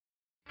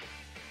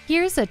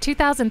Here's a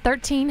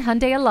 2013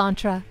 Hyundai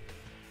Elantra.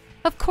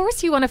 Of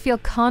course you want to feel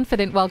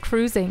confident while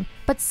cruising,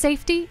 but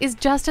safety is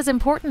just as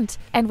important.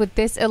 And with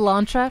this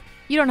Elantra,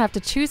 you don't have to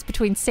choose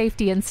between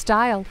safety and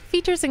style.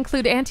 Features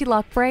include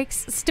anti-lock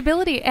brakes,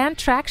 stability and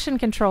traction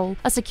control,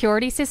 a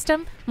security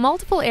system,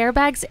 multiple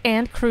airbags,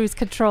 and cruise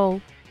control.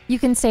 You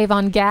can save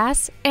on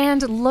gas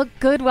and look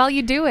good while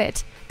you do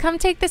it. Come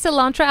take this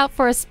Elantra out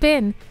for a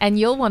spin, and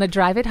you'll want to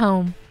drive it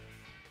home.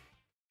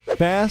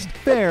 Fast,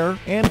 fair,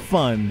 and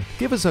fun.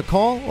 Give us a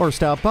call or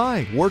stop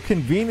by. We're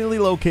conveniently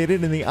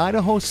located in the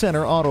Idaho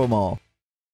Center Auto Mall.